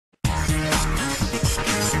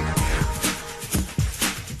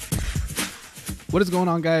What is going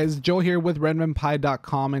on, guys? Joe here with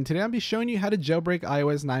RedmanPie.com, and today I'll be showing you how to jailbreak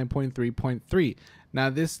iOS 9.3.3. Now,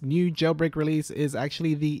 this new jailbreak release is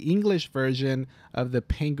actually the English version of the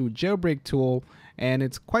Pangu jailbreak tool, and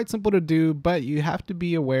it's quite simple to do, but you have to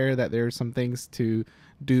be aware that there are some things to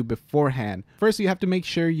do beforehand. First, you have to make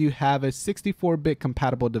sure you have a 64-bit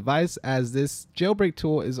compatible device, as this jailbreak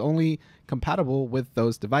tool is only compatible with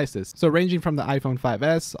those devices. So ranging from the iPhone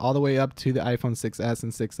 5S all the way up to the iPhone 6S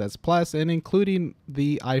and 6S Plus, and including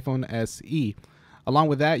the iPhone SE. Along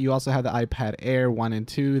with that, you also have the iPad Air 1 and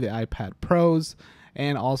 2, the iPad Pros,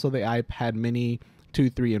 and also the iPad Mini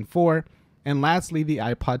 2, 3, and 4. And lastly, the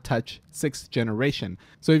iPod Touch 6th generation.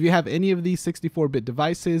 So if you have any of these 64-bit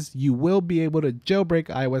devices, you will be able to jailbreak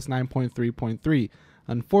iOS 9.3.3.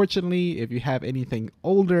 Unfortunately, if you have anything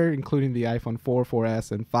older, including the iPhone 4,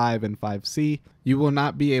 4S, and 5 and 5C, you will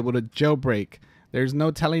not be able to jailbreak. There's no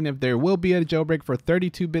telling if there will be a jailbreak for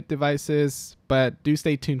 32-bit devices, but do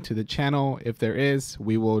stay tuned to the channel. If there is,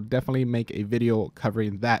 we will definitely make a video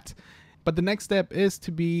covering that. But the next step is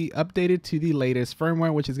to be updated to the latest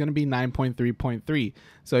firmware, which is going to be 9.3.3.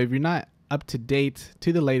 So if you're not up to date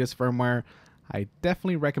to the latest firmware, I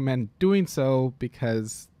definitely recommend doing so,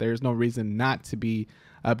 because there's no reason not to be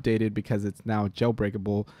updated, because it's now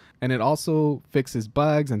jailbreakable, and it also fixes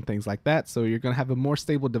bugs and things like that. So you're going to have a more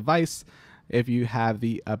stable device if you have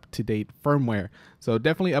the up-to-date firmware. So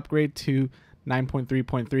definitely upgrade to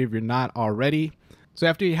 9.3.3 if you're not already. So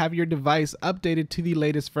after you have your device updated to the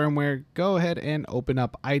latest firmware, go ahead and open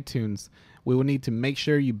up iTunes. We will need to make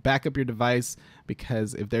sure you back up your device,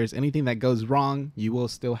 because if there's anything that goes wrong, you will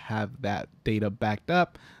still have that data backed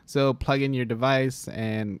up. So plug in your device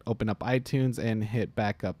and open up iTunes and hit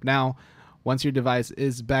backup now. Once your device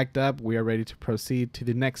is backed up, we are ready to proceed to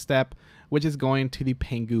the next step, which is going to the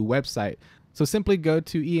Pangu website. So simply go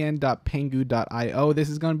to en.pangu.io. This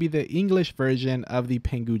is going to be the English version of the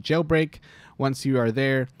Pangu jailbreak. Once you are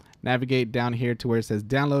there, navigate down here to where it says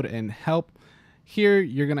download and help. Here,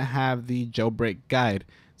 you're going to have the jailbreak guide.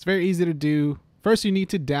 It's very easy to do. First, you need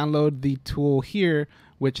to download the tool here,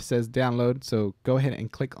 which says download. So go ahead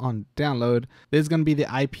and click on download. This is going to be the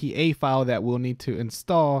IPA file that we'll need to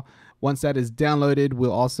install. Once that is downloaded,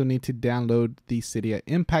 we'll also need to download the Cydia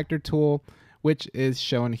Impactor tool, which is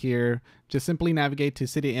shown here. Just simply navigate to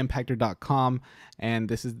cydiaimpactor.com, and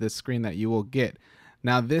this is the screen that you will get.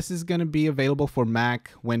 Now, this is going to be available for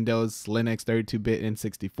Mac, Windows, Linux, 32-bit, and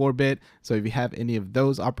 64-bit. So if you have any of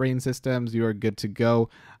those operating systems, you are good to go.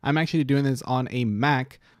 I'm actually doing this on a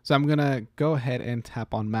Mac, so I'm going to go ahead and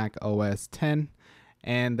tap on Mac OS 10,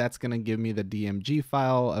 and that's going to give me the DMG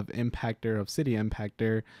file of Impactor, of Cydia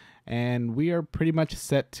Impactor, and we are pretty much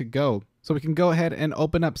set to go. So we can go ahead and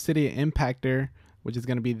open up Cydia Impactor, which is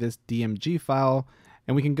going to be this DMG file,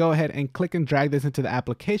 and we can go ahead and click and drag this into the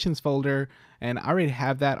applications folder, and I already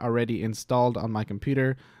have that already installed on my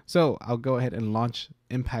computer. So I'll go ahead and launch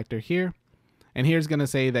Impactor here, and here's going to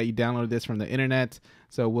say that you downloaded this from the internet.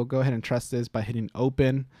 So we'll go ahead and trust this by hitting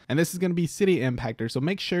open, and this is going to be Cydia Impactor. So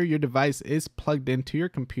make sure your device is plugged into your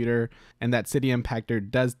computer and that Cydia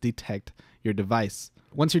Impactor does detect your device.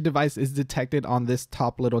 Once your device is detected on this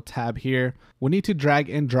top little tab here, we'll need to drag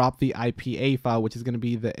and drop the IPA file, which is going to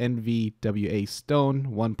be the NVWA Stone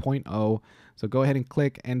 1.0. So go ahead and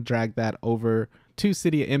click and drag that over to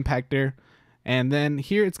Cydia Impactor. And then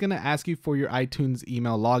here it's going to ask you for your iTunes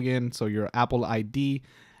email login, so your Apple ID.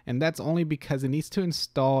 And that's only because it needs to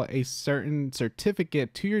install a certain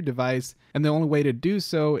certificate to your device, and the only way to do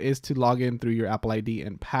so is to log in through your Apple ID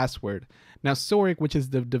and password. Now, Soric, which is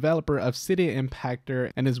the developer of Cydia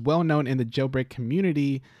Impactor and is well known in the jailbreak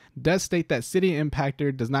community, does state that Cydia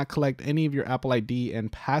Impactor does not collect any of your Apple ID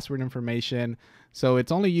and password information, so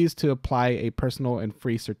it's only used to apply a personal and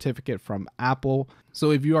free certificate from Apple. So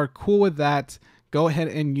if you are cool with that, go ahead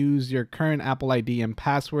and use your current Apple ID and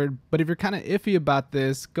password. But if you're kind of iffy about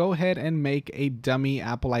this, go ahead and make a dummy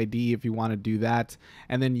Apple ID if you want to do that,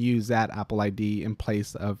 and then use that Apple ID in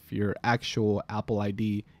place of your actual Apple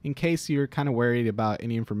ID in case you're kind of worried about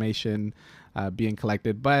any information being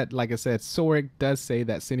collected. But like I said, Soric does say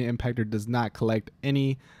that Cydia Impactor does not collect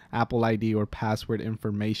any Apple ID or password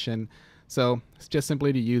information. So it's just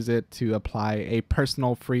simply to use it to apply a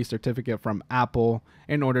personal free certificate from Apple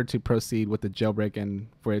in order to proceed with the jailbreak and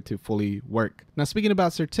for it to fully work. Now, speaking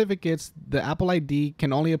about certificates, the Apple ID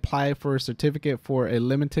can only apply for a certificate for a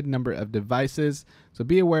limited number of devices. So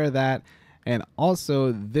be aware of that. And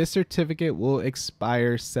also, this certificate will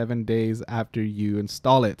expire 7 days after you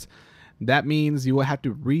install it. That means you will have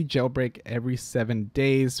to re-jailbreak every 7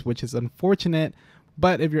 days, which is unfortunate.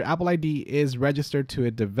 But if your Apple ID is registered to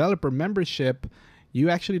a developer membership, you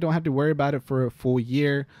actually don't have to worry about it for a full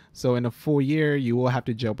year. So in a full year, you will have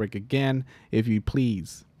to jailbreak again if you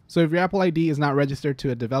please. So if your Apple ID is not registered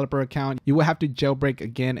to a developer account, you will have to jailbreak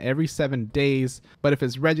again every 7 days. But if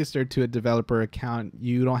it's registered to a developer account,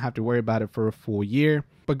 you don't have to worry about it for a full year.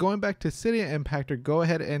 But going back to Cydia Impactor, go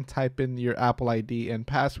ahead and type in your Apple ID and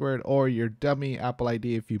password, or your dummy Apple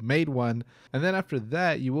ID if you made one. And then after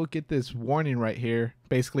that, you will get this warning right here,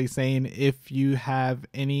 basically saying if you have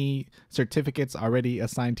any certificates already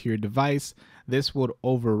assigned to your device, this would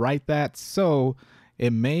overwrite that. So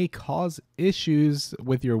it may cause issues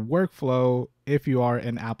with your workflow if you are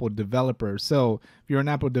an Apple developer. So if you're an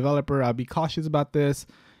Apple developer, I'll be cautious about this.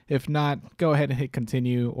 If not, go ahead and hit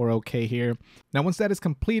continue or OK here. Now, once that is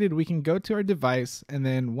completed, we can go to our device. And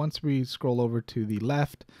then once we scroll over to the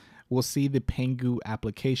left, we'll see the Pangu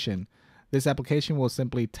application. This application will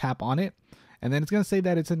simply tap on it. And then it's going to say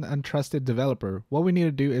that it's an untrusted developer. What we need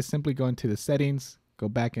to do is simply go into the settings, go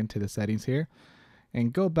back into the settings here,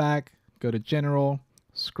 and go back, go to General,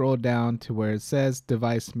 scroll down to where it says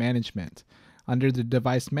Device Management. Under the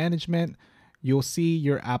Device Management, you'll see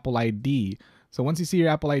your Apple ID. So once you see your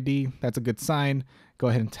Apple ID, that's a good sign. Go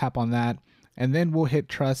ahead and tap on that. And then we'll hit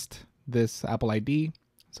Trust this Apple ID.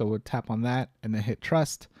 So we'll tap on that and then hit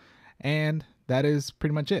Trust. And that is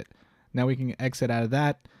pretty much it. Now we can exit out of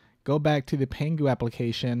that, go back to the Pangu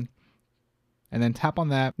application, and then tap on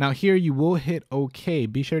that. Now here you will hit OK.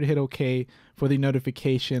 Be sure to hit OK for the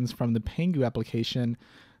notifications from the Pangu application.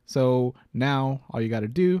 So now all you got to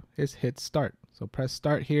do is hit Start. So press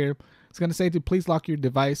Start here. It's going to say to please lock your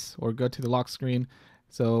device or go to the lock screen.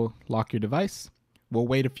 So lock your device. We'll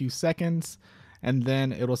wait a few seconds and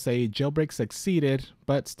then it'll say jailbreak succeeded,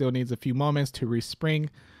 but still needs a few moments to respring.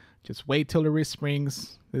 Just wait till it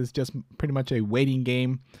resprings. This is just pretty much a waiting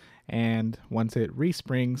game. And once it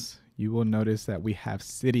resprings, you will notice that we have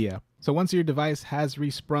Cydia. So once your device has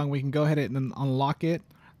resprung, we can go ahead and unlock it.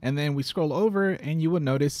 And then we scroll over and you will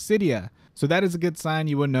notice Cydia. So that is a good sign.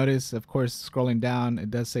 You will notice, of course, scrolling down, it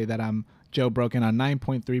does say that I'm jailbroken on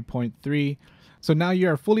 9.3.3. So now you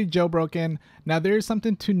are fully jailbroken. Now there is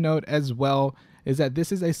something to note as well, is that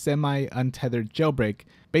this is a semi-untethered jailbreak.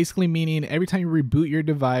 Basically meaning every time you reboot your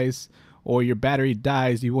device or your battery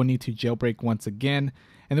dies, you will need to jailbreak once again.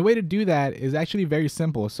 And the way to do that is actually very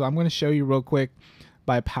simple. So I'm going to show you real quick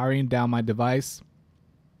by powering down my device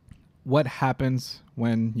what happens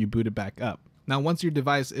when you boot it back up. Now, once your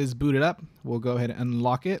device is booted up, we'll go ahead and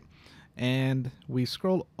unlock it. And we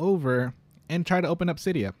scroll over and try to open up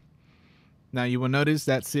Cydia. Now, you will notice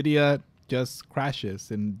that Cydia just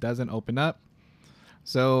crashes and doesn't open up.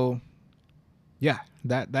 So, yeah,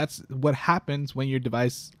 that's what happens when your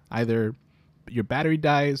device, either your battery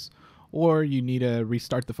dies or you need to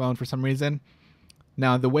restart the phone for some reason.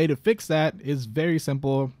 Now, the way to fix that is very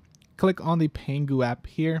simple. Click on the Pangu app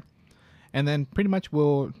here, and then pretty much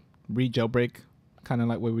we'll re-jailbreak, kind of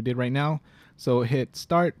like what we did right now. So hit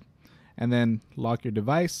Start, and then lock your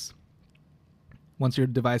device. Once your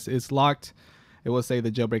device is locked, it will say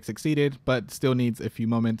the jailbreak succeeded, but still needs a few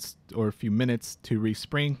moments or a few minutes to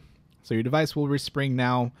respring. So your device will respring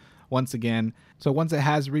now once again. So once it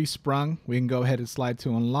has resprung, we can go ahead and slide to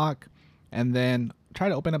unlock and then try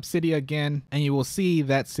to open up Cydia again, and you will see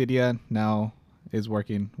that Cydia now is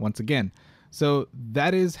working once again. So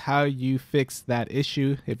that is how you fix that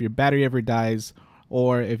issue if your battery ever dies,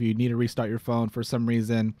 or if you need to restart your phone for some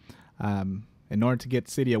reason. In order to get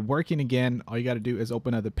Cydia working again, all you got to do is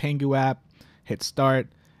open up the Pangu app, hit Start,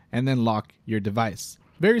 and then lock your device.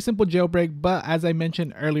 Very simple jailbreak, but as I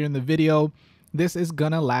mentioned earlier in the video, this is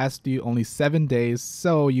gonna last you only 7 days,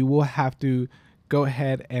 so you will have to go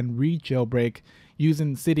ahead and re-jailbreak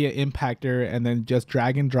using Cydia Impactor and then just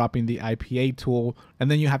drag and dropping the IPA tool,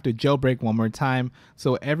 and then you have to jailbreak one more time.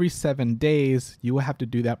 So every 7 days, you will have to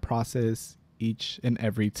do that process each and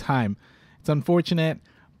every time. It's unfortunate,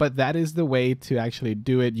 but that is the way to actually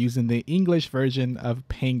do it using the English version of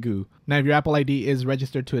Pangu. Now, if your Apple ID is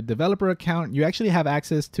registered to a developer account, you actually have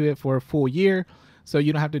access to it for a full year. So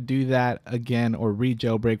you don't have to do that again or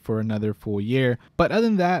re-jailbreak for another full year. But other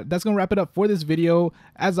than that, that's going to wrap it up for this video.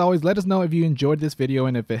 As always, let us know if you enjoyed this video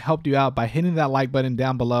and if it helped you out by hitting that like button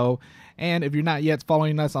down below. And if you're not yet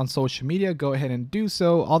following us on social media, go ahead and do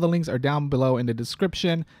so. All the links are down below in the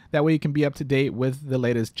description. That way you can be up to date with the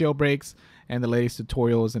latest jailbreaks and the latest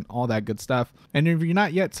tutorials and all that good stuff. And if you're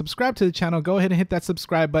not yet subscribed to the channel, go ahead and hit that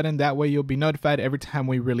subscribe button. That way you'll be notified every time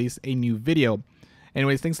we release a new video.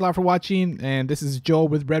 Anyways, thanks a lot for watching, and this is Joel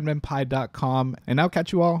with RedmanPie.com, and I'll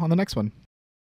catch you all on the next one.